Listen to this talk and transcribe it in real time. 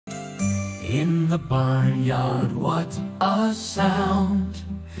In the barnyard, what a sound!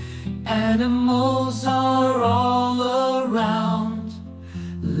 Animals are all around.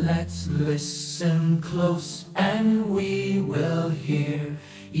 Let's listen close and we will hear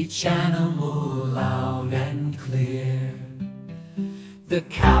each animal loud and clear. The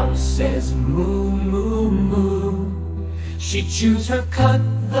cow says moo, moo, moo. She chews her cud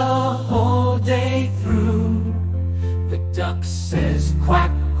the whole day through. The duck says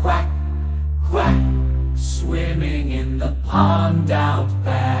quack, quack, quack, swimming in the pond out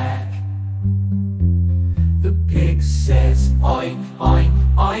back. The pig says oink,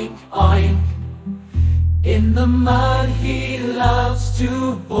 oink, oink, oink. In the mud he loves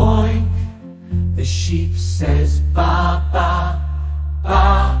to boink. The sheep says ba, ba,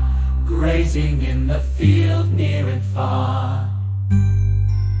 ba, grazing in the field near and far.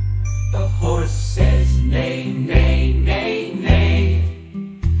 The horse says neigh, neigh, neigh, neigh,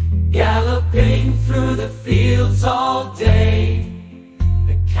 galloping through the fields all day.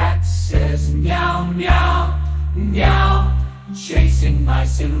 The cat says meow, meow, meow, chasing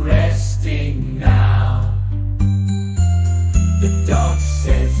mice and resting now. The dog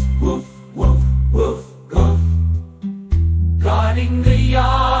says woof, woof, woof, goof, guarding the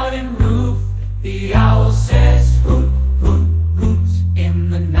yard and roof. The owl says hoot, hoot, hoot, in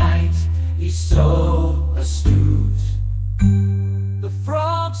the night he's so astute. The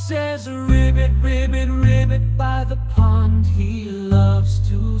frog says ribbit, ribbit, ribbit, by the pond he loves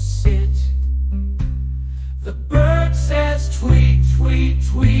to sit. The bird says tweet, tweet,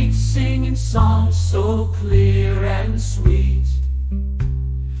 tweet, singing songs so clear and sweet.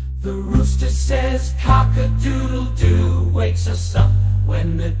 The rooster says cock-a-doodle-doo, wakes us up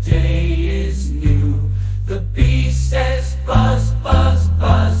when the day is new. The bee says buzz, buzz,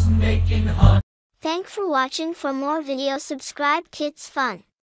 buzz, making honey. Thanks for watching. For more videos subscribe Kids Fun.